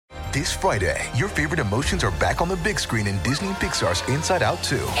This Friday, your favorite emotions are back on the big screen in Disney and Pixar's Inside Out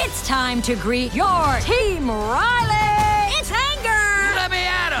 2. It's time to greet your Team Riley! It's anger! Let me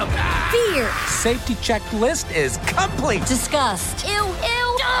at him! Fear! Safety checklist is complete! Disgust! Ew!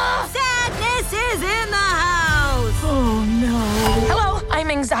 Sadness is in the house! Oh, no. Hello, I'm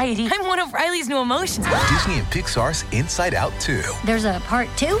anxiety. I'm one of Riley's new emotions. Disney and Pixar's Inside Out 2. There's a part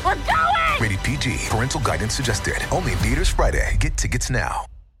 2? We're going! Rated PG. Parental guidance suggested. Only in theaters Friday. Get tickets now.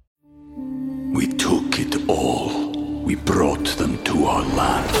 We took it all. We brought them to our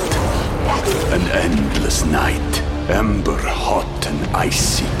land. An endless night, ember hot and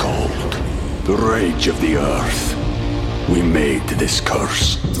icy cold. The rage of the earth. We made this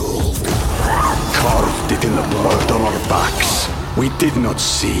curse. Carved it in the blood on our backs. We did not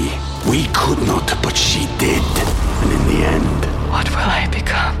see. We could not, but she did. And in the end... What will I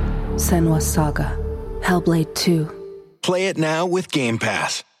become? Senua's Saga. Hellblade 2. Play it now with Game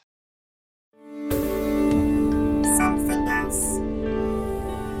Pass.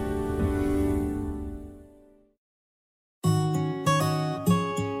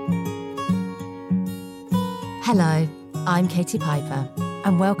 Hello, I'm Katie Piper,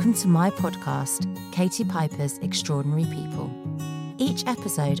 and welcome to my podcast, Katie Piper's Extraordinary People. Each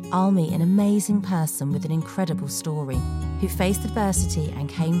episode, I'll meet an amazing person with an incredible story who faced adversity and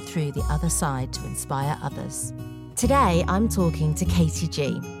came through the other side to inspire others. Today, I'm talking to Katie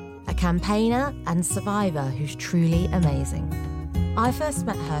G, a campaigner and survivor who's truly amazing. I first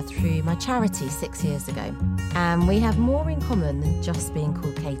met her through my charity 6 years ago, and we have more in common than just being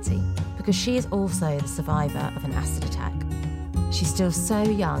called Katie, because she is also the survivor of an acid attack. She's still so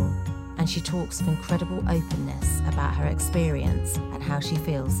young, and she talks of incredible openness about her experience and how she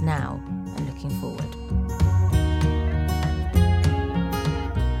feels now and looking forward.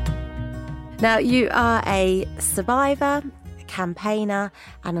 Now, you are a survivor, a campaigner,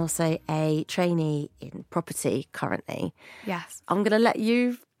 and also a trainee in property currently. Yes. I'm going to let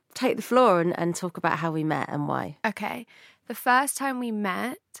you take the floor and talk about how we met and why. Okay. The first time we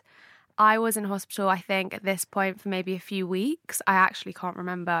met, I was in hospital, I think, at this point for maybe a few weeks. I actually can't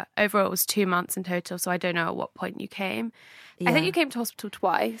remember. Overall, it was 2 months in total, so I don't know at what point you came. Yeah. I think you came to hospital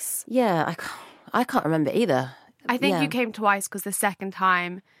twice. Yeah, I can't remember either. I think Yeah. you came twice because the second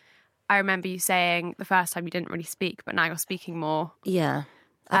time, I remember you saying the first time you didn't really speak, but now you're speaking more. Yeah.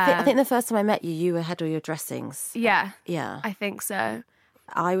 I think the first time I met you, you had all your dressings. Yeah. Yeah. I think so.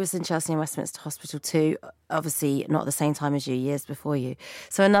 I was in Chelsea and Westminster Hospital too, obviously not at the same time as you, years before you.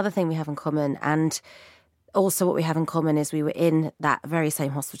 So another thing we have in common, and also what we have in common, is we were in that very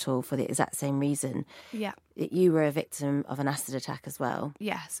same hospital for the exact same reason. Yeah. You were a victim of an acid attack as well.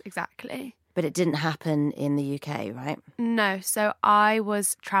 Yes, exactly. But it didn't happen in the UK, right? No, so I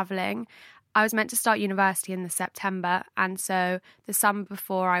was travelling. I was meant to start university in the September, and so the summer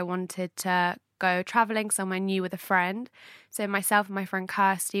before I wanted to go travelling somewhere new with a friend. So myself and my friend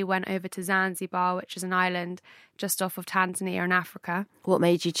Kirsty went over to Zanzibar, which is an island just off of Tanzania in Africa. What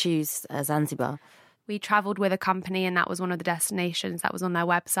made you choose Zanzibar? We travelled with a company, and that was one of the destinations that was on their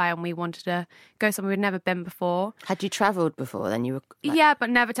website, and we wanted to go somewhere we'd never been before. Had you travelled before then? You were Yeah, but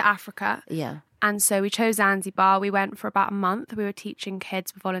never to Africa. Yeah. And so we chose Zanzibar. We went for about a month. We were teaching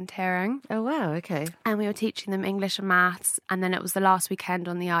kids volunteering. Oh, wow, okay. And we were teaching them English and maths. And then it was the last weekend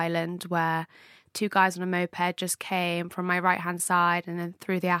on the island where two guys on a moped just came from my right-hand side and then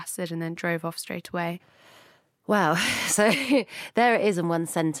threw the acid and then drove off straight away. Wow. So there it is in one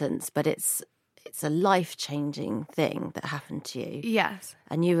sentence, but it's a life-changing thing that happened to you. Yes.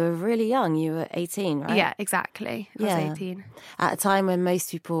 And you were really young. You were 18, right? Yeah, exactly. I was 18. At a time when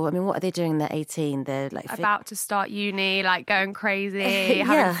most people, I mean, what are they doing? They're 18. They're like... About to start uni, like going crazy,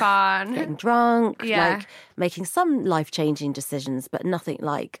 having fun. Getting drunk, Yeah. like making some life-changing decisions, but nothing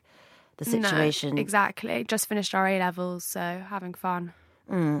like the situation. No, exactly. Just finished our A-levels, so having fun.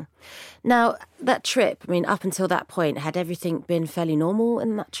 Mm. Now, that trip, I mean, up until that point, had everything been fairly normal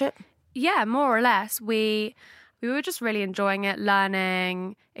in that trip? Yeah, more or less. We were just really enjoying it,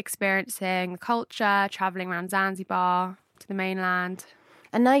 learning, experiencing the culture, travelling around Zanzibar to the mainland.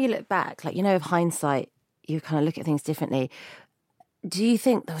 And now you look back, like, you know, with hindsight, you kind of look at things differently. Do you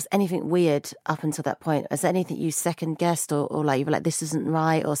think there was anything weird up until that point? Is there anything you second-guessed or like you were like, this isn't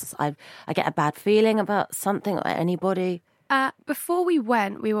right, or I get a bad feeling about something or anybody? Before we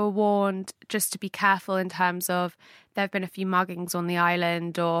went, we were warned just to be careful in terms of there have been a few muggings on the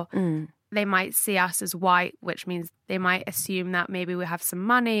island, or they might see us as white, which means they might assume that maybe we have some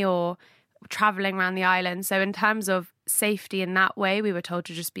money or travelling around the island. So in terms of safety in that way, we were told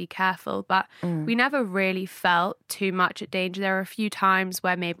to just be careful. But we never really felt too much at danger. There were a few times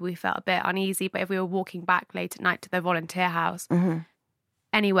where maybe we felt a bit uneasy, but if we were walking back late at night to the volunteer house,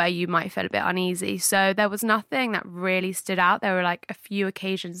 anywhere you might feel a bit uneasy. So there was nothing that really stood out. There were like a few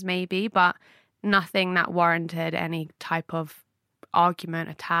occasions maybe, but nothing that warranted any type of argument,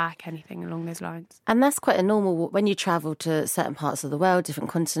 attack, anything along those lines. And that's quite a normal, when you travel to certain parts of the world, different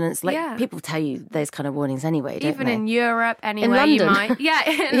continents, like people tell you those kind of warnings anyway, don't Even they? in Europe, anywhere in London. you might. Yeah,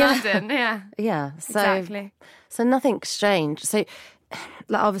 in London, yeah. Yeah, so, exactly. So nothing strange. So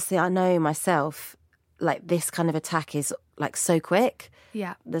like, obviously I know myself, like this kind of attack is like so quick.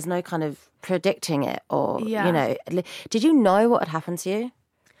 Yeah. There's no kind of predicting it or, you know. Did you know what had happened to you?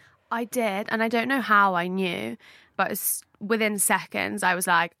 I did, and I don't know how I knew, but within seconds, I was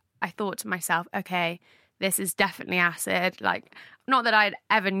like, I thought to myself, okay, this is definitely acid. Like, not that I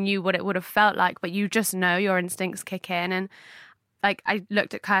ever knew what it would have felt like, but you just know, your instincts kick in. And like, I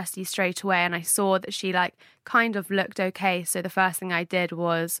looked at Kirsty straight away and I saw that she like kind of looked okay. So the first thing I did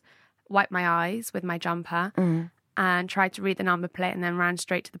was wipe my eyes with my jumper and tried to read the number plate and then ran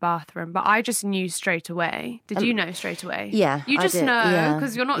straight to the bathroom. But I just knew straight away. Did you know straight away? Yeah, You I just did. know,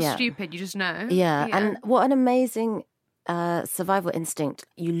 because you're not Yeah. stupid, you just know. Yeah, and what an amazing survival instinct.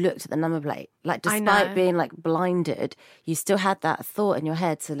 You looked at the number plate. Like, I despite know. being like blinded, you still had that thought in your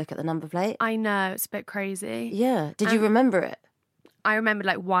head to look at the number plate. I know, it's a bit crazy. Yeah. Did you remember it? I remembered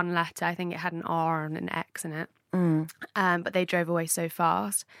like one letter. I think it had an R and an X in it. But they drove away so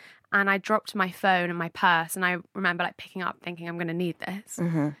fast. And I dropped my phone and my purse, and I remember like picking up thinking, I'm going to need this.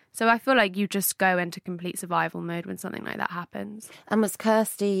 So I feel like you just go into complete survival mode when something like that happens. And was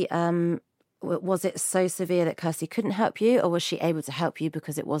Kirsty, was it so severe that Kirsty couldn't help you, or was she able to help you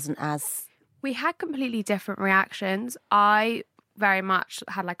because it wasn't as... We had completely different reactions. I very much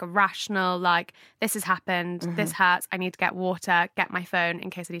had like a rational, like, this has happened, this hurts, I need to get water, get my phone in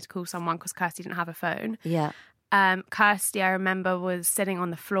case I need to call someone, because Kirsty didn't have a phone. Yeah. Kirsty, I remember, was sitting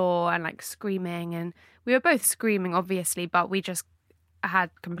on the floor and like screaming, and we were both screaming obviously, but we just had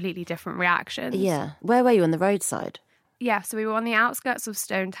completely different reactions. Yeah. Where were you, on the roadside? Yeah, so we were on the outskirts of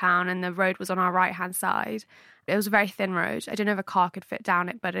Stone Town and the road was on our right hand side. It was a very thin road. I don't know if a car could fit down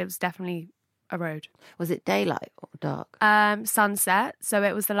it, but it was definitely a road. Was it daylight or dark? Sunset, so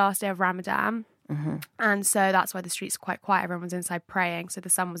it was the last day of Ramadan. And so that's why the streets are quite quiet. Everyone was inside praying, so the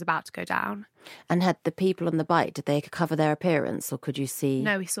sun was about to go down. And had the people on the bike, did they cover their appearance, or could you see...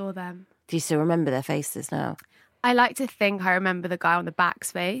 No, we saw them. Do you still remember their faces now? I like to think I remember the guy on the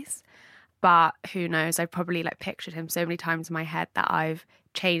back's face, but who knows? I've probably like pictured him so many times in my head that I've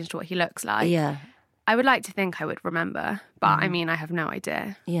changed what he looks like. Yeah. I would like to think I would remember, but I mean, I have no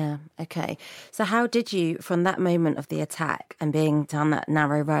idea. Yeah, okay. So how did you, from that moment of the attack and being down that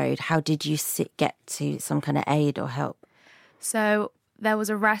narrow road, how did you get to some kind of aid or help? So there was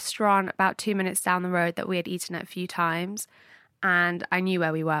a restaurant about 2 minutes down the road that we had eaten at a few times, and I knew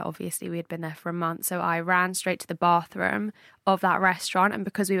where we were, obviously. We had been there for a month, so I ran straight to the bathroom of that restaurant, and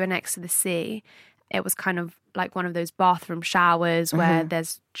because we were next to the sea, it was kind of like one of those bathroom showers where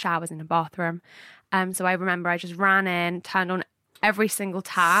there's showers in a bathroom. So I remember I just ran in, turned on every single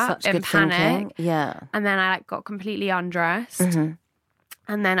tap in panic. Thinking. Yeah. And then I like got completely undressed. And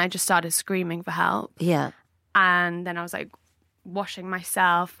then I just started screaming for help. Yeah. And then I was like washing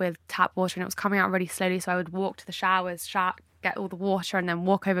myself with tap water, and it was coming out really slowly. So I would walk to the showers, get all the water, and then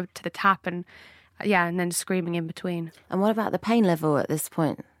walk over to the tap, and and then screaming in between. And what about the pain level at this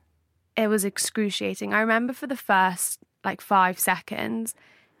point? It was excruciating. I remember for the first like 5 seconds,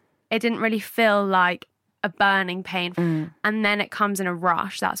 it didn't really feel like a burning pain. And then it comes in a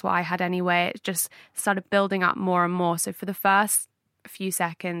rush. That's what I had anyway. It just started building up more and more. So for the first few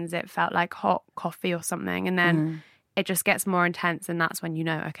seconds, it felt like hot coffee or something. And then it just gets more intense. And that's when you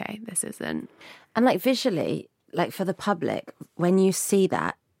know, okay, this isn't. And like visually, like for the public, when you see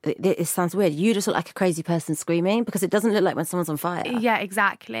that, it sounds weird. You just look like a crazy person screaming, because it doesn't look like when someone's on fire. Yeah,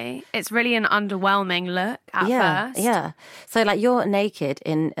 exactly. It's really an underwhelming look at first. Yeah. So like you're naked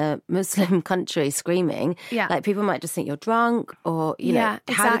in a Muslim country screaming. Yeah. Like people might just think you're drunk, or, you know,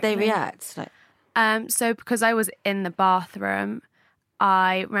 how did they react? Like, so because I was in the bathroom,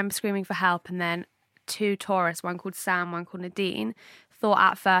 I remember screaming for help, and then 2 tourists, one called Sam, one called Nadine, thought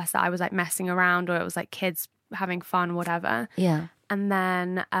at first that I was like messing around, or it was like kids having fun, whatever. Yeah. And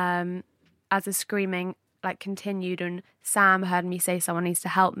then as the screaming like continued and Sam heard me say someone needs to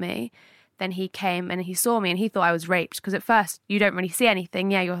help me, then he came and he saw me and he thought I was raped, because at first you don't really see anything.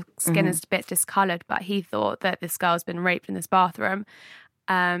 Yeah, your skin is a bit discoloured, but he thought that this girl's been raped in this bathroom.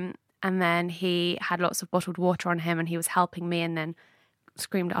 And then he had lots of bottled water on him, and he was helping me, and then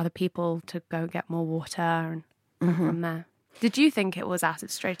screamed at other people to go get more water, and from there. Did you think it was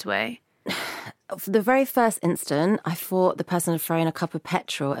acid straight away? for the very first instant, I thought the person had thrown a cup of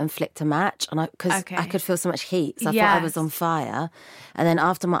petrol and flicked a match, and because I could feel so much heat, so I thought I was on fire. And then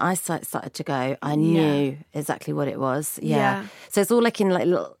after my eyesight started to go, I knew exactly what it was. Yeah. So it's all like in like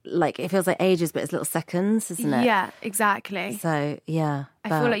little, like it feels like ages, but it's little seconds, isn't it? Yeah, exactly. So yeah, I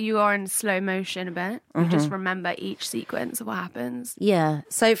feel like you are in slow motion a bit. You just remember each sequence of what happens. Yeah.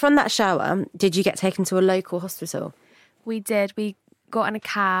 So from that shower, did you get taken to a local hospital? We did. We got in a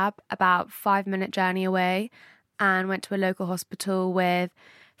cab about 5-minute journey away and went to a local hospital with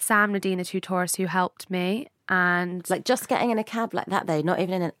Sam, Nadine, the two tourists who helped me. And like just getting in a cab like that though, not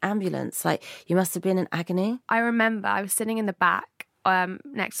even in an ambulance, like you must have been in agony. I remember I was sitting in the back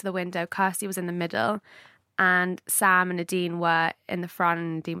next to the window. Kirsty was in the middle and Sam and Nadine were in the front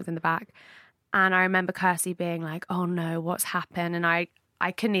and Nadine was in the back. And I remember Kirsty being like, oh no, what's happened? And I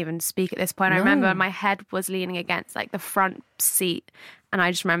couldn't even speak at this point. I remember my head was leaning against like the front seat. And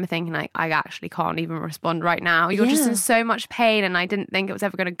I just remember thinking like, I actually can't even respond right now. You're just in so much pain. And I didn't think it was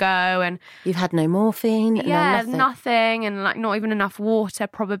ever going to go. And you've had no morphine? Yeah, nothing. And like not even enough water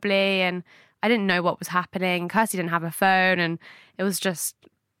probably. And I didn't know what was happening. Kirsty didn't have a phone. And it was just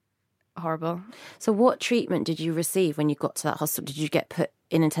horrible. So what treatment did you receive when you got to that hospital? Did you get put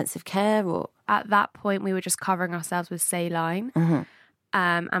in intensive care or? At that point, we were just covering ourselves with saline.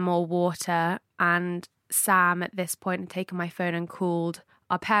 And more water. And Sam at this point had taken my phone and called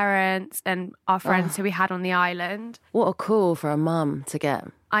our parents and our friends who we had on the island. What a call for a mum to get.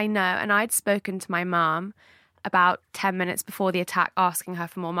 I know. And I'd spoken to my mum about 10 minutes before the attack asking her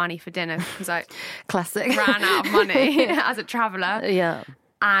for more money for dinner because I Classic. ran out of money as a traveller. Yeah.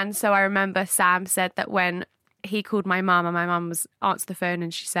 And so I remember Sam said that when he called my mum and my mum answered the phone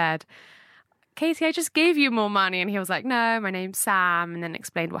and she said, Katie, I just gave you more money. And he was like, no, my name's Sam, and then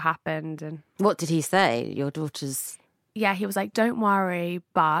explained what happened. And what did he say? Your daughter's... Yeah, he was like, don't worry,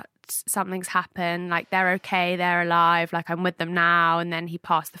 but something's happened. Like, they're okay, they're alive. Like, I'm with them now. And then he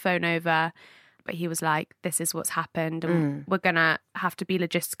passed the phone over. But he was like, this is what's happened. And we're going to have to be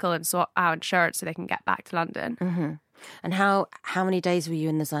logistical and sort out insurance so they can get back to London. And how many days were you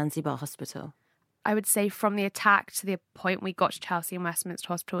in the Zanzibar hospital? I would say from the attack to the point we got to Chelsea and Westminster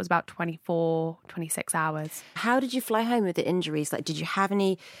Hospital was about 24, 26 hours. How did you fly home with the injuries? Like, did you have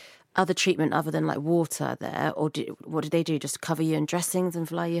any other treatment other than like water there? Or what did they do? Just cover you in dressings and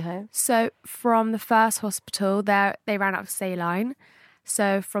fly you home? So from the first hospital, they ran out of saline.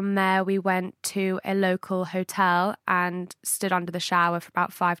 So from there, we went to a local hotel and stood under the shower for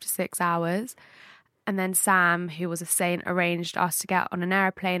about 5 to 6 hours. And then Sam, who was a saint, arranged us to get on an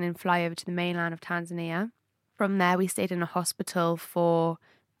aeroplane and fly over to the mainland of Tanzania. From there, we stayed in a hospital for,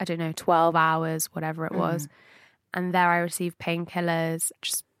 12 hours, whatever it was. And there I received painkillers,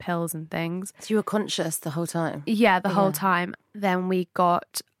 just pills and things. So you were conscious the whole time? Yeah, the whole time. Then we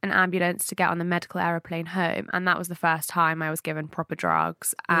got an ambulance to get on the medical aeroplane home. And that was the first time I was given proper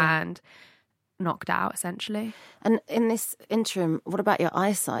drugs and knocked out, essentially. And in this interim, what about your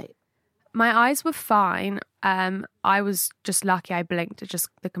eyesight? My eyes were fine. I was just lucky I blinked at just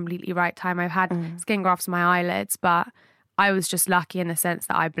the completely right time. I've had skin grafts on my eyelids, but I was just lucky in the sense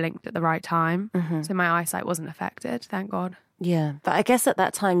that I blinked at the right time. So my eyesight wasn't affected, thank God. Yeah, but I guess at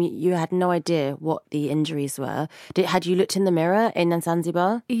that time you had no idea what the injuries were. Had you looked in the mirror in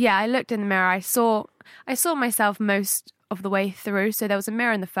Zanzibar? Yeah, I looked in the mirror. I saw myself most of the way through. So there was a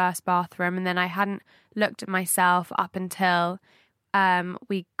mirror in the first bathroom, and then I hadn't looked at myself up until...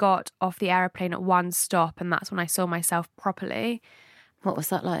 we got off the aeroplane at one stop, and that's when I saw myself properly. What was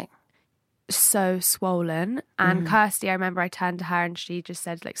that like? So swollen. And Kirsty, I remember I turned to her and she just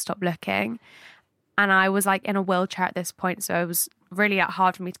said, like, stop looking. And I was like in a wheelchair at this point, so it was really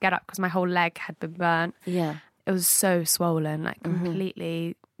hard for me to get up because my whole leg had been burnt. Yeah. It was so swollen, like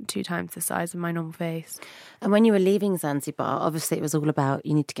completely 2 times the size of my normal face. And when you were leaving Zanzibar, obviously it was all about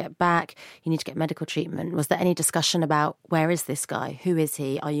you need to get back, you need to get medical treatment. Was there any discussion about where is this guy? Who is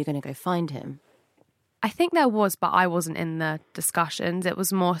he? Are you going to go find him? I think there was, but I wasn't in the discussions. It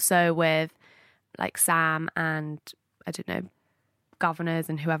was more so with like Sam and, governors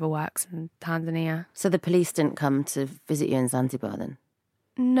and whoever works in Tanzania. So the police didn't come to visit you in Zanzibar then?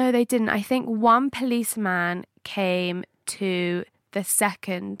 No, they didn't. I think one policeman came to the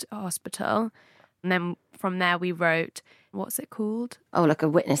second hospital, and then from there we wrote, what's it called? Oh, like a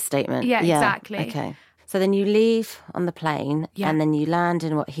witness statement? Yeah, exactly. Okay. So then you leave on the plane and then you land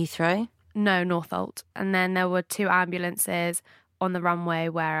in Heathrow? No, Northolt. And then there were 2 ambulances on the runway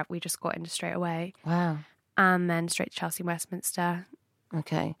where we just got into straight away. Wow. And then straight to Chelsea and Westminster.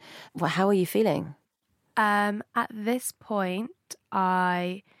 Okay. Well, how are you feeling? At this point,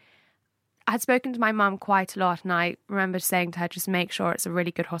 I had spoken to my mum quite a lot, and I remember saying to her, just make sure it's a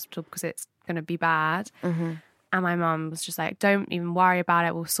really good hospital because it's going to be bad. And my mum was just like, don't even worry about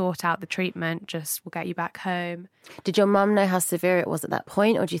it. We'll sort out the treatment. We'll get you back home. Did your mum know how severe it was at that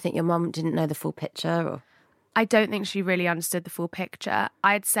point? Or do you think your mum didn't know the full picture? Or? I don't think she really understood the full picture.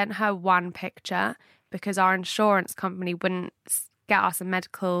 I had sent her one picture because our insurance company wouldn't get us a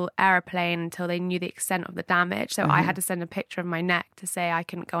medical aeroplane until they knew the extent of the damage. So I had to send a picture of my neck to say I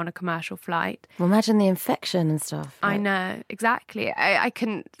couldn't go on a commercial flight. Well, imagine the infection and stuff. I know, exactly. I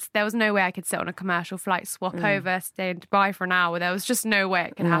couldn't, there was no way I could sit on a commercial flight, swap over, stay in Dubai for an hour. There was just no way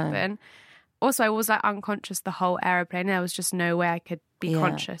it could happen. Also, I was like unconscious the whole aeroplane. There was just no way I could be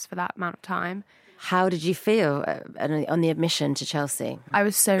conscious for that amount of time. How did you feel on the admission to Chelsea? I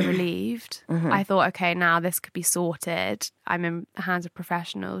was so relieved. I thought, okay, now this could be sorted. I'm in the hands of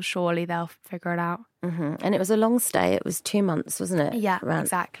professionals. Surely they'll figure it out. And it was a long stay. It was 2 months, wasn't it? Yeah,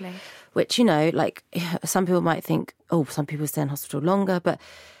 exactly. Which, you know, like some people might think, oh, some people stay in hospital longer, but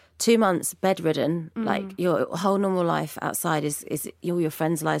 2 months bedridden, like your whole normal life outside is all your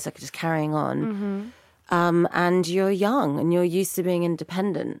friends' lives are just carrying on. And you're young and you're used to being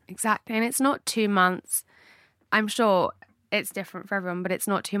independent. Exactly. And it's not 2 months. I'm sure it's different for everyone, but it's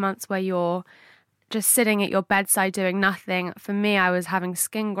not 2 months where you're just sitting at your bedside doing nothing. For me, I was having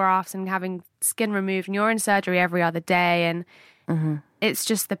skin grafts and having skin removed, and you're in surgery every other day. And it's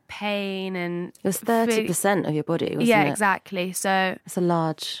just the pain. And it was 30% of your body, wasn't it? Yeah, exactly. So it's a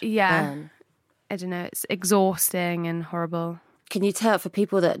large burn. I don't know. It's exhausting and horrible. Can you tell, for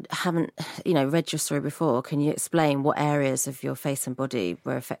people that haven't, you know, read your story before, can you explain what areas of your face and body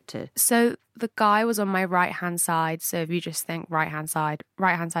were affected? So the guy was on my right-hand side. So if you just think right-hand side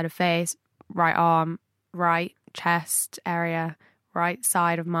of face, right arm, right chest area, right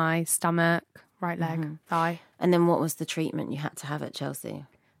side of my stomach, right leg, thigh. And then what was the treatment you had to have at Chelsea?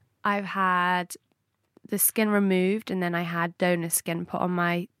 I've had the skin removed, and then I had donor skin put on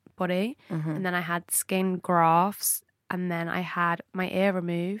my body, and then I had skin grafts, and then I had my ear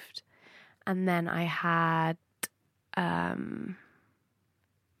removed, and then I had,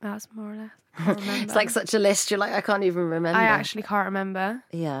 that's more or less. I can't remember. It's like such a list, you're like, I can't even remember. I actually can't remember.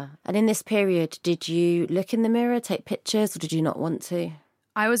 Yeah. And in this period, did you look in the mirror, take pictures, or did you not want to?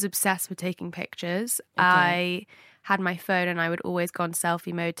 I was obsessed with taking pictures. Okay. I had my phone and I would always go on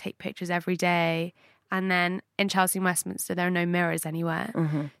selfie mode, take pictures every day. And then in Chelsea and Westminster, there are no mirrors anywhere.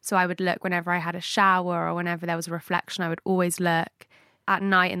 So I would look whenever I had a shower or whenever there was a reflection. I would always look. At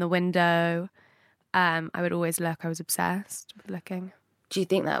night in the window, I would always look. I was obsessed with looking. Do you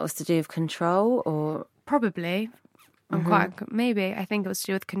think that was to do with control or? Probably. Maybe. I think it was to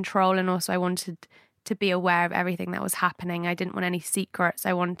do with control, and also I wanted to be aware of everything that was happening. I didn't want any secrets.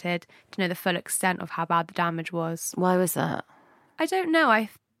 I wanted to know the full extent of how bad the damage was. Why was that? I don't know. I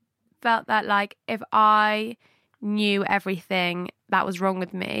felt that, like, if I knew everything that was wrong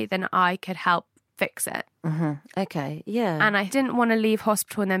with me, then I could help fix it. Okay, yeah. And I didn't want to leave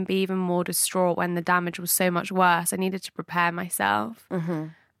hospital and then be even more distraught when the damage was so much worse. I needed to prepare myself.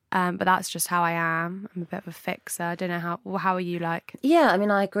 But that's just how I am. I'm a bit of a fixer. I don't know how are you like? Yeah, I mean,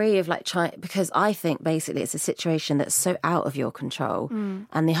 I agree with like trying, because I think basically it's a situation that's so out of your control,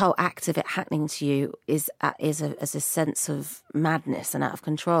 and the whole act of it happening to you is a sense of madness and out of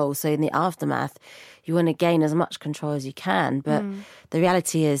control. So in the aftermath, you want to gain as much control as you can, but the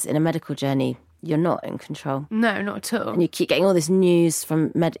reality is, in a medical journey, you're not in control. No, not at all. And you keep getting all this news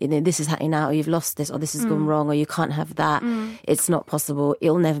from this is happening now, or you've lost this, or this has gone wrong, or you can't have that. It's not possible.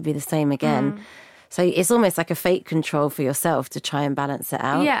 It'll never be the same again. So it's almost like a fake control for yourself to try and balance it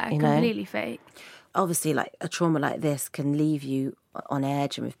out. Yeah, completely fake. Obviously, like a trauma like this can leave you on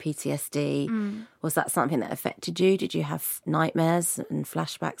edge and with PTSD. Was that something that affected you? Did you have nightmares and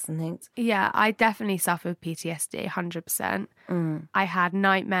flashbacks and things? Yeah, I definitely suffered PTSD, 100%. I had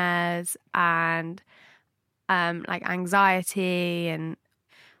nightmares and like anxiety, and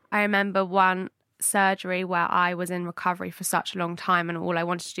I remember one surgery where I was in recovery for such a long time, and all I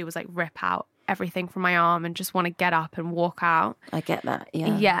wanted to do was like rip out everything from my arm and just want to get up and walk out. I get that,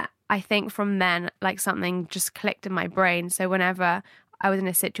 yeah. Yeah, I think from then, like, something just clicked in my brain. So whenever I was in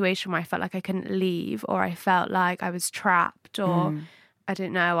a situation where I felt like I couldn't leave, or I felt like I was trapped, or I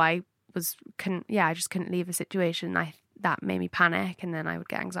don't know, I just couldn't leave a situation. That made me panic, and then I would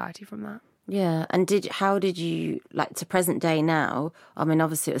get anxiety from that. Yeah, and how did you, like, to present day now, I mean,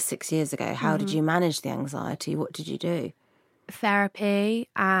 obviously it was 6 years ago, how did you manage the anxiety? What did you do? Therapy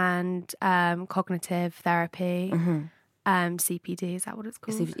and cognitive therapy. CPD, is that what it's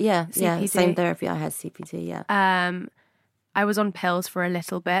called? Yeah, CPD. Same therapy. I had CPD, yeah. I was on pills for a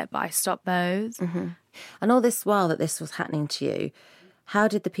little bit, but I stopped those. And all this while that this was happening to you, How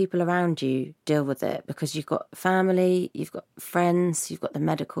did the people around you deal with it? Because you've got family, you've got friends, you've got the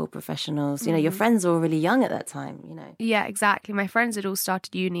medical professionals. You know, your friends were all really young at that time, you know. Yeah, exactly. My friends had all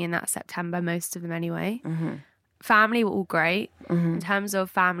started uni in that September, most of them anyway. Family were all great. In terms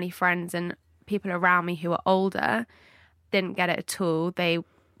of family, friends and people around me who were older, didn't get it at all. They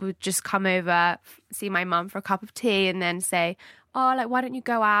would just come over, see my mum for a cup of tea and then say, oh, like, why don't you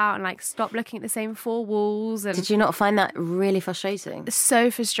go out and, like, stop looking at the same four walls? And did you not find that really frustrating? It's so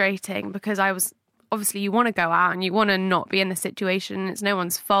frustrating because I was, obviously you want to go out and you want to not be in the situation. It's no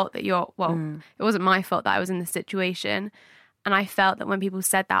one's fault that you're, well, it wasn't my fault that I was in the situation. And I felt that when people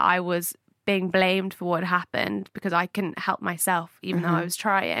said that, I was being blamed for what had happened because I couldn't help myself, even though I was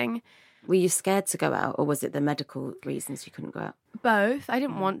trying. Were you scared to go out, or was it the medical reasons you couldn't go out? Both. I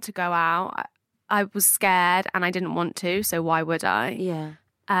didn't want to go out. I was scared and I didn't want to, so why would I? Yeah.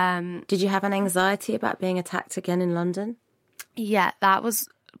 Did you have an anxiety about being attacked again in London? Yeah, that was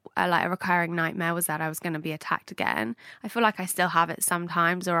like a recurring nightmare, was that I was going to be attacked again. I feel like I still have it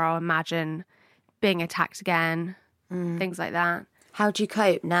sometimes, or I'll imagine being attacked again, things like that. How do you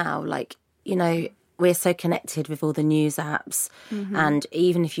cope now? Like, you know, we're so connected with all the news apps, and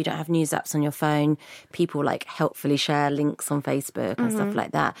even if you don't have news apps on your phone, people like helpfully share links on Facebook and stuff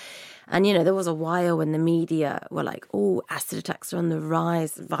like that. And, you know, there was a while when the media were like, oh, acid attacks are on the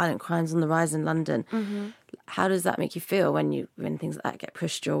rise, violent crimes on the rise in London. How does that make you feel when things like that get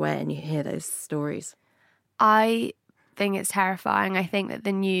pushed your way and you hear those stories? I think it's terrifying. I think that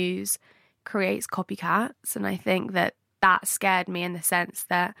the news creates copycats, and I think that scared me in the sense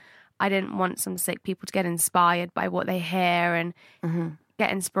that I didn't want some sick people to get inspired by what they hear and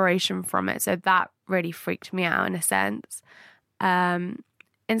get inspiration from it. So that really freaked me out in a sense.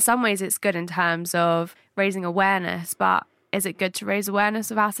 In some ways it's good in terms of raising awareness, but is it good to raise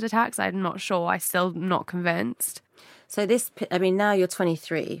awareness of acid attacks? I'm not sure. I'm still not convinced. So now you're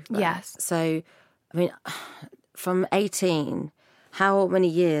 23, right? Yes. So, I mean, from 18, how many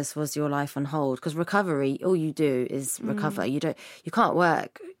years was your life on hold? Because recovery, all you do is recover. You can't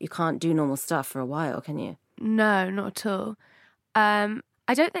work. You can't do normal stuff for a while, can you? No, not at all.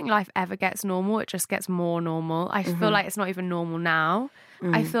 I don't think life ever gets normal. It just gets more normal. I feel like it's not even normal now.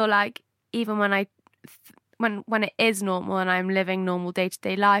 I feel like even when it is normal and I'm living normal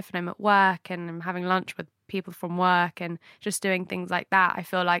day-to-day life and I'm at work and I'm having lunch with people from work and just doing things like that, I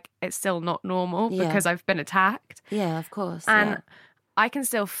feel like it's still not normal because I've been attacked. Yeah, of course. And I can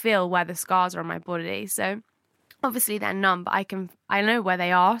still feel where the scars are on my body. So obviously they're numb, but I know where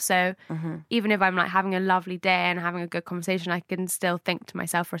they are. So even if I'm like having a lovely day and having a good conversation, I can still think to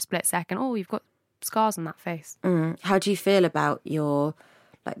myself for a split second, oh, you've got scars on that face. How do you feel about your,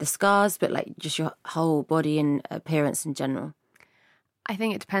 like the scars, but like just your whole body and appearance in general? I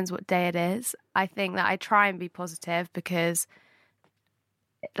think it depends what day it is. I think that I try and be positive because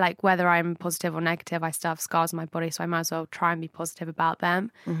like whether I'm positive or negative, I still have scars on my body, so I might as well try and be positive about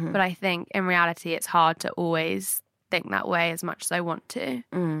them. But I think in reality it's hard to always think that way as much as I want to.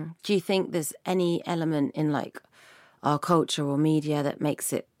 Do you think there's any element in like our culture or media that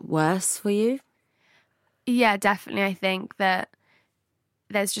makes it worse for you? Yeah, definitely. I think that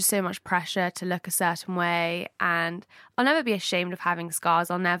there's just so much pressure to look a certain way, and I'll never be ashamed of having scars.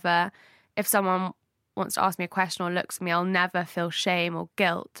 I'll never, if someone wants to ask me a question or looks at me, I'll never feel shame or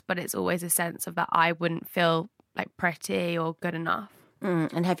guilt, but it's always a sense of that I wouldn't feel like pretty or good enough.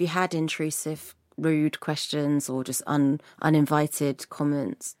 And have you had intrusive, rude questions or just uninvited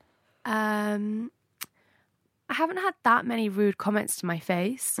comments? I haven't had that many rude comments to my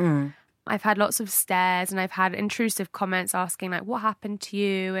face. I've had lots of stares and I've had intrusive comments asking like, what happened to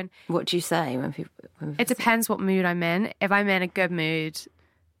you? And what do you say when people it depends what mood I'm in. If I'm in a good mood,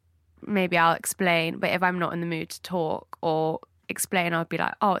 maybe I'll explain, but if I'm not in the mood to talk or explain, I'll be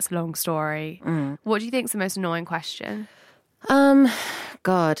like, oh, it's a long story. What do you think is the most annoying question?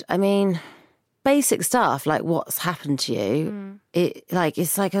 God, I mean, basic stuff like what's happened to you. It's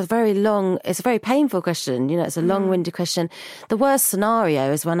a very painful question. You know, it's a long-winded question. The worst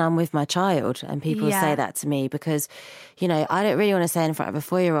scenario is when I'm with my child and people say that to me because, you know, I don't really want to say in front of a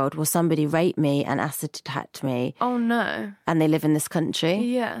 4-year-old, will somebody rape me and acid attack me? Oh no. And they live in this country.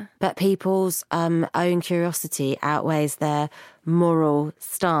 Yeah. But people's own curiosity outweighs their moral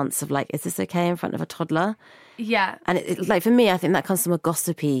stance of like, is this okay in front of a toddler? Yeah. And it, like for me, I think that comes from a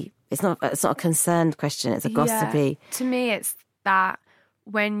gossipy. It's not a concerned question. It's a gossipy. Yeah. To me, it's that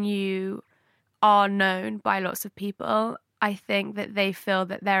when you are known by lots of people, I think that they feel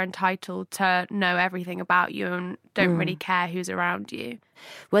that they're entitled to know everything about you and don't really care who's around you.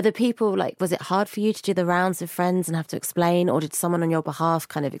 Were the people was it hard for you to do the rounds of friends and have to explain, or did someone on your behalf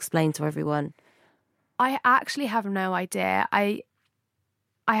kind of explain to everyone? I actually have no idea.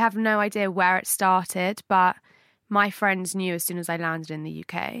 I have no idea where it started, but my friends knew as soon as I landed in the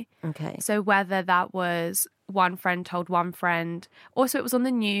UK. Okay. So whether that was one friend told one friend, also it was on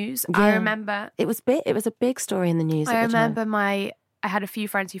the news. Yeah. I remember it was a big story in the news. I at the time. remember I had a few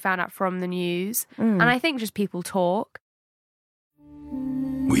friends who found out from the news, and I think just people talk.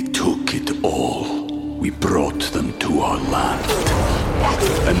 We took it all. We brought them to our land.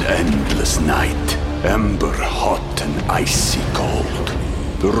 An endless night, ember hot and icy cold.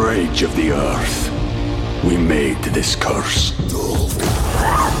 The rage of the earth. We made this curse.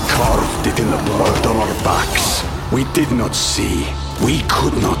 Carved it in the blood on our backs. We did not see. We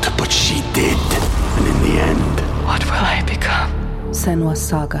could not, but she did. And in the end... What will I become? Senua's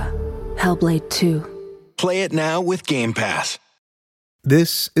Saga. Hellblade 2. Play it now with Game Pass.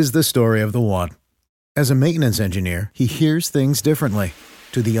 This is the story of the one. As a maintenance engineer, he hears things differently.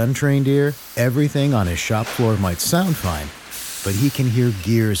 To the untrained ear, everything on his shop floor might sound fine, but he can hear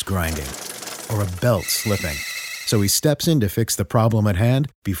gears grinding or a belt slipping. So he steps in to fix the problem at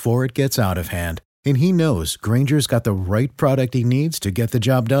hand before it gets out of hand. And he knows Grainger's got the right product he needs to get the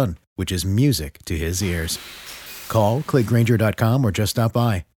job done, which is music to his ears. Call, click Grainger.com, or just stop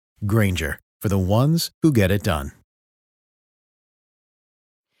by. Grainger, for the ones who get it done.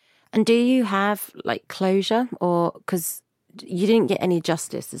 And do you have like closure, or because you didn't get any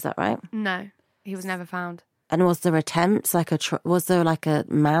justice? Is that right? No, he was never found. And was there attempts, was there like a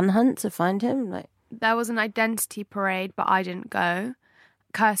manhunt to find him? There was an identity parade, but I didn't go.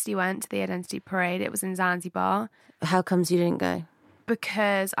 Kirsty went to the identity parade. It was in Zanzibar. How comes you didn't go?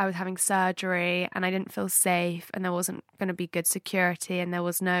 Because I was having surgery and I didn't feel safe, and there wasn't going to be good security, and there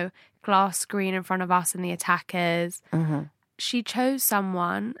was no glass screen in front of us and the attackers. Mm-hmm. She chose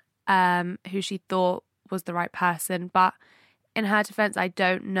someone who she thought was the right person, but in her defense, I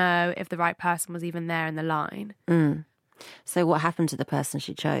don't know if the right person was even there in the line. So what happened to the person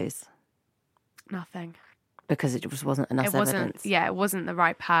she chose? Nothing. Because it just wasn't enough evidence? Yeah, it wasn't the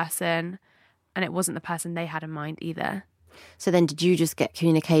right person, and it wasn't the person they had in mind either. So then did you just get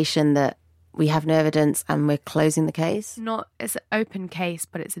communication that we have no evidence and we're closing the case? It's an open case,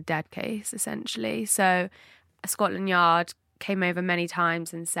 but it's a dead case, essentially. So Scotland Yard came over many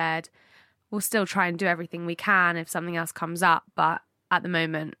times and said, we'll still try and do everything we can if something else comes up, but at the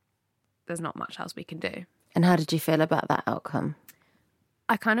moment, there's not much else we can do. And how did you feel about that outcome?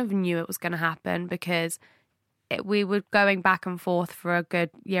 I kind of knew it was going to happen because we were going back and forth for a good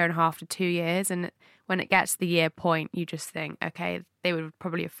 1.5 to 2 years, and when it gets to the year point, you just think, okay, they would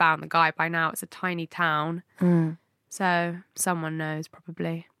probably have found the guy by now. It's a tiny town, so someone knows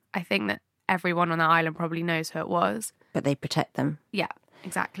probably. I think that everyone on the island probably knows who it was. But they protect them. Yeah,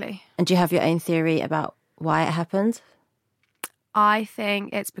 exactly. And do you have your own theory about why it happened? I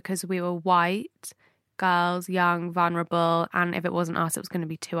think it's because we were white girls, young, vulnerable, and if it wasn't us, it was going to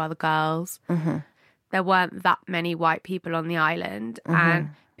be 2 other girls. Mm-hmm. There weren't that many white people on the island,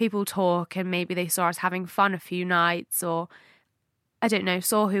 and people talk, and maybe they saw us having fun a few nights, or I don't know,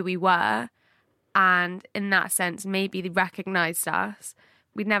 saw who we were, and in that sense, maybe they recognised us.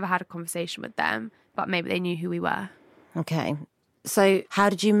 We'd never had a conversation with them, but maybe they knew who we were. Okay. So how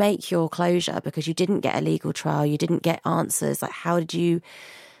did you make your closure? Because you didn't get a legal trial, you didn't get answers. Like, how did you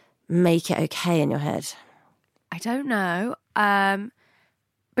make it okay in your head? I don't know.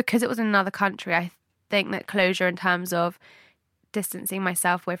 Because it was in another country, I think that closure in terms of distancing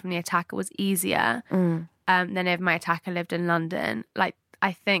myself away from the attacker was easier than if my attacker lived in London. Like,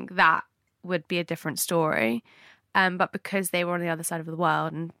 I think that would be a different story. But because they were on the other side of the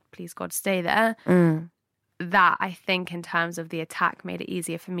world, and please God stay there, that I think in terms of the attack made it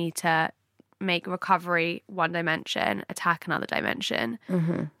easier for me to make recovery one dimension, attack another dimension.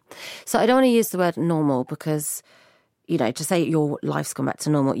 Mm-hmm. So I don't want to use the word normal because, you know, to say your life's gone back to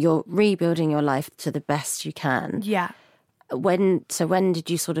normal, you're rebuilding your life to the best you can. Yeah. When did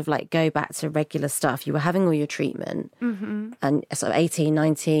you sort of like go back to regular stuff? You were having all your treatment and sort of 18,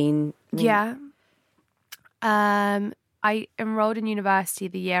 19. Yeah. I enrolled in university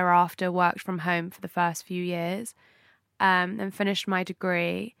the year after, worked from home for the first few years, then finished my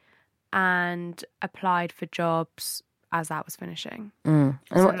degree and applied for jobs as that was finishing. So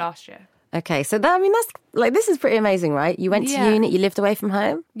last year. Okay, so that, I mean, that's like, this is pretty amazing, right? You went to uni, you lived away from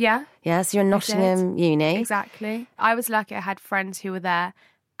home? Yeah. Yeah, so you're in Nottingham Uni. Exactly. I was lucky, I had friends who were there,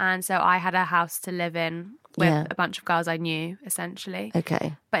 and so I had a house to live in with a bunch of girls I knew, essentially.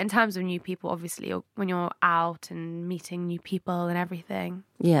 Okay. But in terms of new people, obviously, when you're out and meeting new people and everything.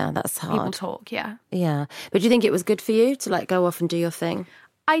 Yeah, that's hard. People talk, yeah. Yeah. But do you think it was good for you to like go off and do your thing?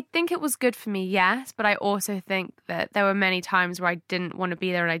 I think it was good for me, yes, but I also think that there were many times where I didn't want to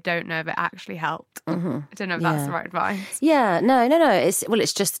be there, and I don't know if it actually helped. Mm-hmm. I don't know if that's the right advice. Yeah, no.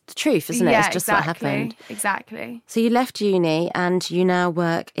 It's just the truth, isn't it? Yeah, it's just what happened. Exactly. So you left uni and you now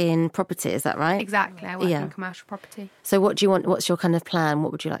work in property, is that right? Exactly. I work in commercial property. So what do you want? What's your kind of plan?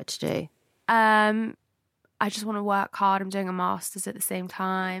 What would you like to do? I just want to work hard. I'm doing a master's at the same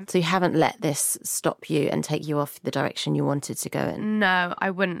time. So you haven't let this stop you and take you off the direction you wanted to go in? No,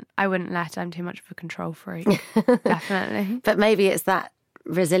 I wouldn't let. I'm too much of a control freak. Definitely. But maybe it's that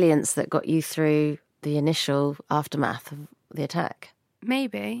resilience that got you through the initial aftermath of the attack.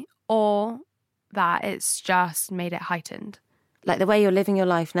 Maybe. Or that it's just made it heightened. Like the way you're living your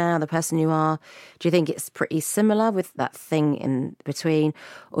life now, the person you are, do you think it's pretty similar with that thing in between?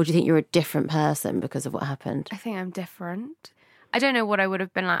 Or do you think you're a different person because of what happened? I think I'm different. I don't know what I would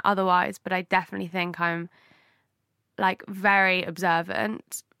have been like otherwise, but I definitely think I'm like very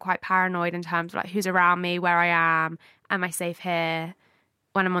observant, quite paranoid in terms of like who's around me, where I am I safe here?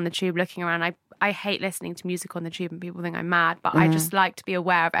 When I'm on the tube looking around, I hate listening to music on the tube and people think I'm mad, but I just like to be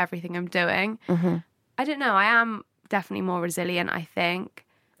aware of everything I'm doing. Mm-hmm. I don't know, I am definitely more resilient, I think.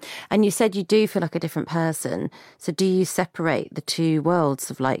 And you said you do feel like a different person. So do you separate the two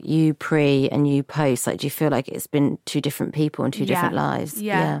worlds of like you pre and you post? Like, do you feel like it's been two different people and two different lives?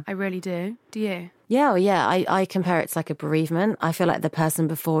 Yeah, I really do. Do you? Yeah, I compare it to like a bereavement. I feel like the person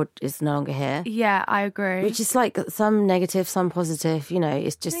before is no longer here. Yeah, I agree. Which is like some negative, some positive, you know,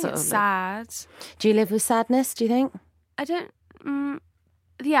 it's just sort of sad. Do you live with sadness, do you think? I don't...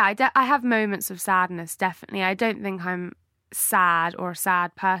 I have moments of sadness, definitely. I don't think I'm sad or a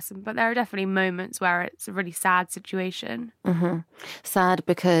sad person, but there are definitely moments where it's a really sad situation. Mm-hmm. Sad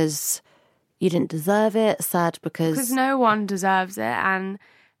because you didn't deserve it? Sad because... Because no one deserves it, and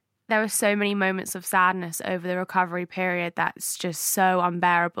there were so many moments of sadness over the recovery period that's just so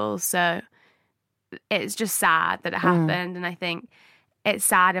unbearable. So it's just sad that it happened, and I think it's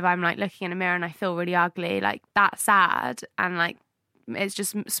sad if I'm like looking in a mirror and I feel really ugly. Like, that's sad, and like it's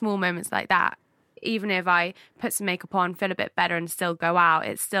just small moments like that. Even if I put some makeup on, feel a bit better and still go out,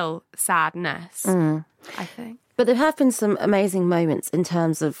 it's still sadness, I think. But there have been some amazing moments in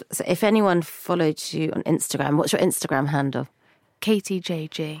terms of, so if anyone followed you on Instagram, what's your Instagram handle?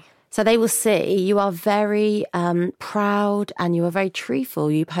 KTJG. So they will see you are very proud and you are very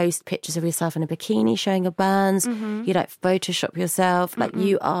truthful. You post pictures of yourself in a bikini showing your burns. Mm-hmm. You don't Photoshop yourself. Like,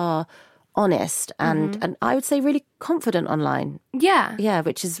 you are honest and I would say really confident online. Yeah,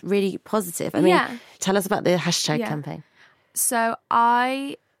 which is really positive. I mean, tell us about the hashtag campaign. So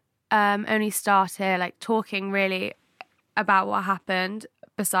I only started like talking really about what happened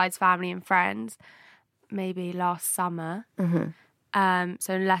besides family and friends maybe last summer.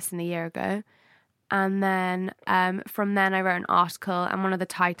 So less than a year ago. And then from then I wrote an article, and one of the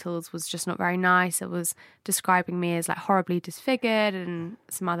titles was just not very nice. It was describing me as like horribly disfigured and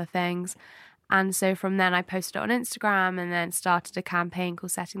some other things. And so from then I posted it on Instagram and then started a campaign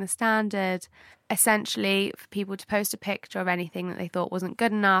called Setting the Standard, essentially for people to post a picture of anything that they thought wasn't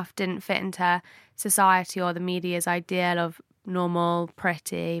good enough, didn't fit into society or the media's ideal of normal,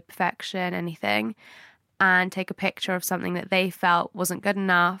 pretty, perfection, anything, and take a picture of something that they felt wasn't good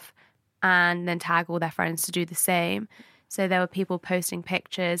enough, and then tag all their friends to do the same. So there were people posting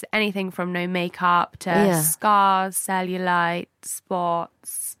pictures, anything from no makeup to scars, cellulite,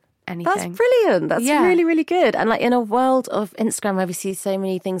 spots, anything. That's brilliant. That's really, really good. And like in a world of Instagram where we see so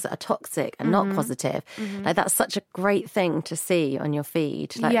many things that are toxic and not positive, like that's such a great thing to see on your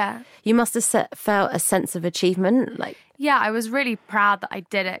feed. Like, you must have felt a sense of achievement. Like, yeah, I was really proud that I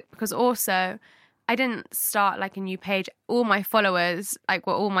did it, because also I didn't start like a new page. All my followers, like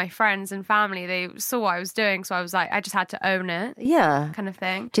were all my friends and family. They saw what I was doing. So I was like, I just had to own it. Yeah. Kind of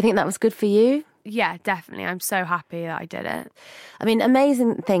thing. Do you think that was good for you? Yeah, definitely. I'm so happy that I did it. I mean,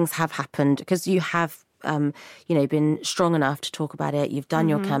 amazing things have happened because you have, been strong enough to talk about it. You've done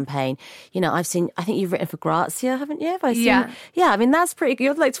your campaign. You know, I think you've written for Grazia, haven't you? Yeah, I mean, that's pretty good.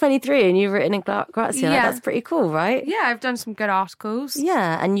 You're like 23 and you've written in Grazia. Like, that's pretty cool, right? Yeah, I've done some good articles.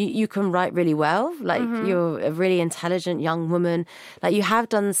 Yeah, and you can write really well. Like, you're a really intelligent young woman. Like, you have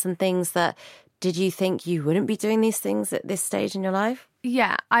done some things that, did you think you wouldn't be doing these things at this stage in your life?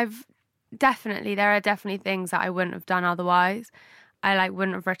 Yeah, there are definitely things that I wouldn't have done otherwise. I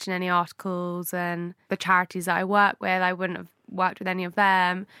wouldn't have written any articles, and the charities that I work with, I wouldn't have worked with any of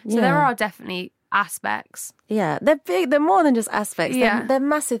them. So there are definitely aspects. Yeah, they're big. They're more than just aspects. Yeah. They're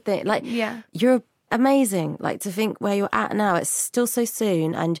massive things. Like, you're amazing. Like, to think where you're at now, it's still so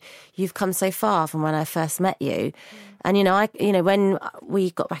soon, and you've come so far from when I first met you. And, when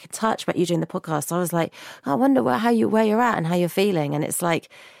we got back in touch about you doing the podcast, I was like, I wonder where you're at and how you're feeling. And it's like,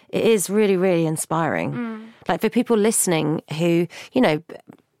 it is really, really inspiring. Like for people listening who,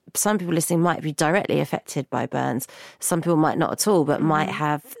 some people listening might be directly affected by burns. Some people might not at all, but might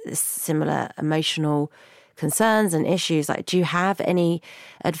have similar emotional concerns and issues. Like, do you have any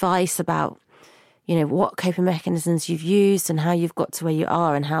advice about, what coping mechanisms you've used and how you've got to where you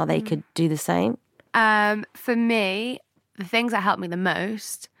are and how they could do the same? For me, the things that help me the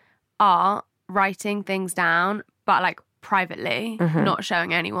most are writing things down, but like privately, not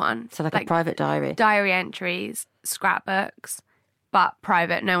showing anyone. So like a private diary. Diary entries, scrapbooks, but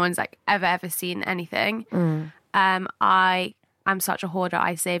private. No one's like ever seen anything. I'm such a hoarder.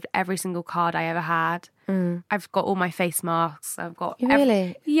 I saved every single card I ever had. I've got all my face masks. I've got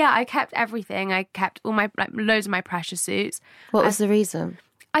really. Yeah, I kept everything. I kept all my loads of my pressure suits. What was the reason?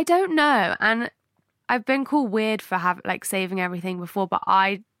 I don't know, and I've been called weird for saving everything before, but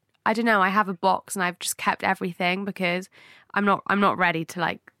I don't know. I have a box and I've just kept everything because I'm not ready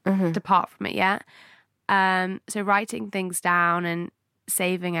to depart from it yet. So writing things down and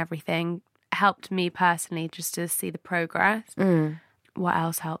saving everything helped me personally just to see the progress. What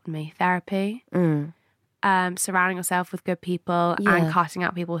else helped me? Therapy. Surrounding yourself with good people and cutting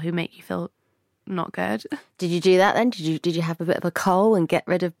out people who make you feel not good. Did you do that then? Did you have a bit of a cull and get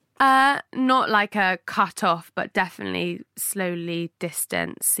rid of? Not like a cut off, but definitely slowly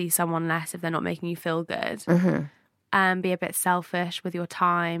distance, see someone less if they're not making you feel good. Be a bit selfish with your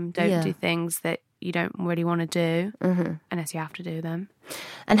time. Don't do things that you don't really want to do unless you have to do them.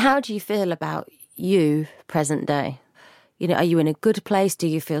 And how do you feel about you present day? Are you in a good place? Do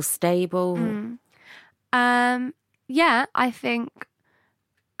you feel stable? Yeah, I think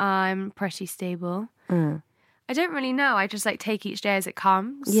I'm pretty stable. I don't really know. I just take each day as it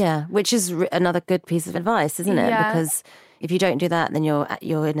comes. Yeah, which is another good piece of advice, isn't it? Yeah. Because if you don't do that, then you're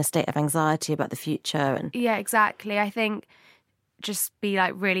in a state of anxiety about the future. And yeah, exactly. I think just be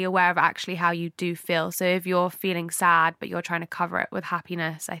really aware of actually how you do feel. So if you're feeling sad, but you're trying to cover it with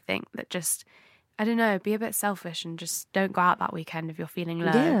happiness, I think that just, I don't know, be a bit selfish and just don't go out that weekend if you're feeling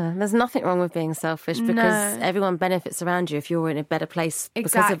low. Yeah, there's nothing wrong with being selfish because everyone benefits around you if you're in a better place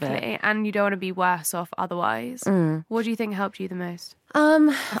because of it. And you don't want to be worse off otherwise. What do you think helped you the most?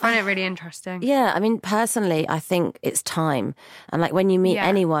 I find it really interesting. Yeah, I mean, personally, I think it's time. And when you meet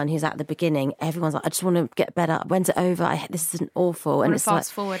anyone who's at the beginning, everyone's like, I just want to get better. When's it over? This isn't awful. And it's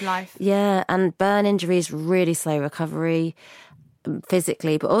fast forward life. Yeah, and burn injuries, really slow recovery.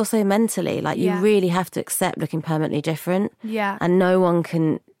 Physically, but also mentally. You really have to accept looking permanently different. Yeah. And no one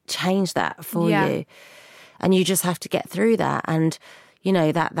can change that for you. And you just have to get through that. And,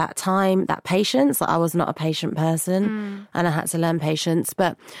 that time, that patience. I was not a patient person and I had to learn patience.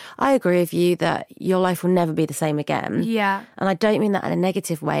 But I agree with you that your life will never be the same again. Yeah. And I don't mean that in a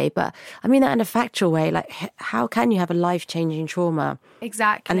negative way, but I mean that in a factual way. How can you have a life-changing trauma?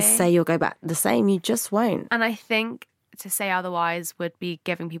 Exactly. And say you'll go back the same? You just won't. And I think to say otherwise would be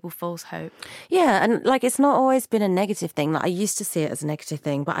giving people false hope. Yeah, and it's not always been a negative thing. I used to see it as a negative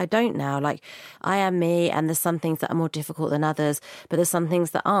thing, but I don't now. I am me, and there's some things that are more difficult than others, but there's some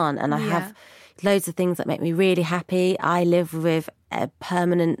things that aren't. And I have loads of things that make me really happy. I live with a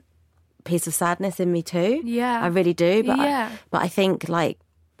permanent piece of sadness in me too. Yeah. I really do. But I think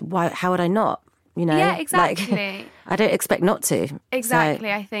why? How would I not? Yeah, exactly. I don't expect not to. Exactly.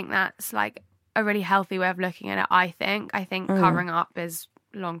 So, I think that's a really healthy way of looking at it. I think covering up is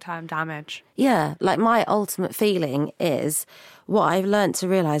long-term damage. Yeah, my ultimate feeling is what I've learned to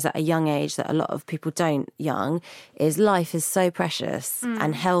realise at a young age that a lot of people don't is life is so precious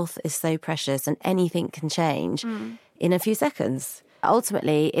and health is so precious and anything can change in a few seconds.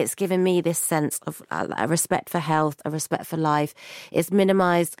 Ultimately, it's given me this sense of a respect for health, a respect for life. It's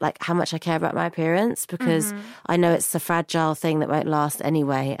minimised how much I care about my appearance because I know it's a fragile thing that won't last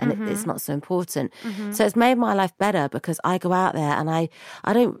anyway and it's not so important. So it's made my life better because I go out there and I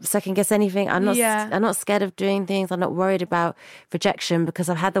don't second guess anything. I'm not scared of doing things. I'm not worried about rejection because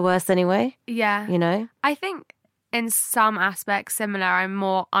I've had the worst anyway. Yeah. I think in some aspects similar. I'm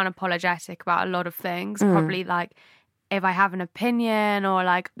more unapologetic about a lot of things. Probably if I have an opinion or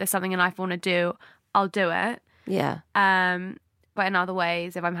there's something in life I want to do, I'll do it. Yeah. But in other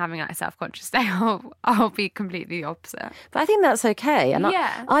ways, if I'm having a self-conscious day, I'll be completely the opposite. But I think that's okay. And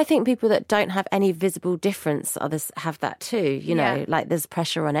I think people that don't have any visible difference, others have that too. There's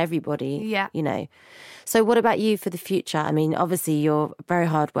pressure on everybody. Yeah. So what about you for the future? I mean, obviously you're very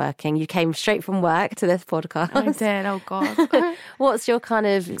hardworking. You came straight from work to this podcast. I did. Oh God. What's your kind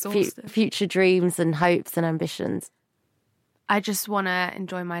of future dreams and hopes and ambitions? I just want to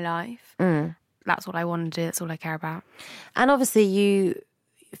enjoy my life. that's what I want to do. That's all I care about. And obviously you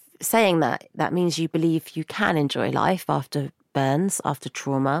saying that means you believe you can enjoy life after burns, after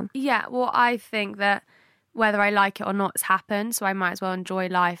trauma. Yeah, well, I think that whether I like it or not, it's happened, so I might as well enjoy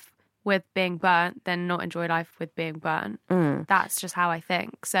life with being burnt than not enjoy life with being burnt. That's just how I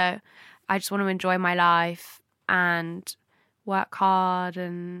think. So I just want to enjoy my life and work hard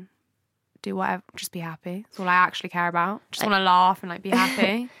and do whatever, just be happy. That's all I actually care about. Just want to laugh and like be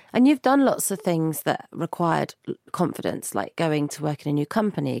happy. And you've done lots of things that required confidence, like going to work in a new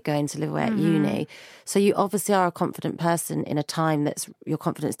company, going to live away at uni. So you obviously are a confident person in a time that's your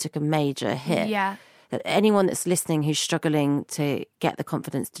confidence took a major hit. Yeah. Anyone that's listening who's struggling to get the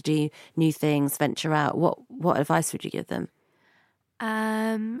confidence to do new things, venture out, what advice would you give them?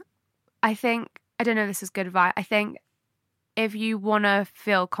 I think, I don't know if this is good advice. I think if you want to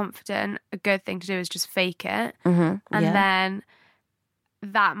feel confident, a good thing to do is just fake it. And then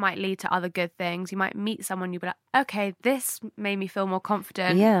that might lead to other good things. You might meet someone, you'll be like, okay, this made me feel more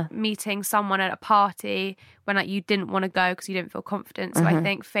confident. Yeah. Meeting someone at a party when like you didn't want to go because you didn't feel confident. So I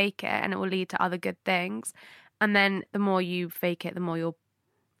think fake it and it will lead to other good things. And then the more you fake it, the more you'll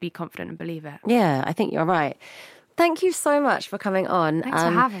be confident and believe it. Yeah, I think you're right. Thank you so much for coming on. Thanks for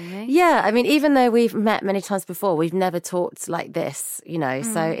having me. Yeah, I mean, even though we've met many times before, we've never talked like this, you know,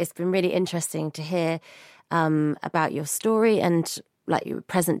 so it's been really interesting to hear about your story and like your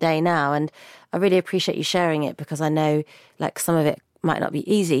present day now. And I really appreciate you sharing it because I know like some of it might not be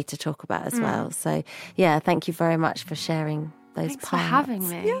easy to talk about as well. So yeah, thank you very much for sharing those Thanks parts. for having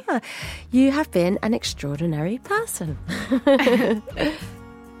me. Yeah, you have been an extraordinary person.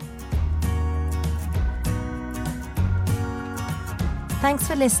 Thanks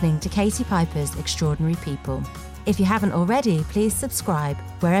for listening to Katie Piper's Extraordinary People. If you haven't already, please subscribe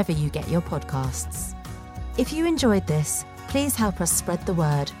wherever you get your podcasts. If you enjoyed this, please help us spread the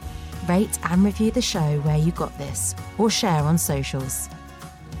word. Rate and review the show where you got this, or share on socials.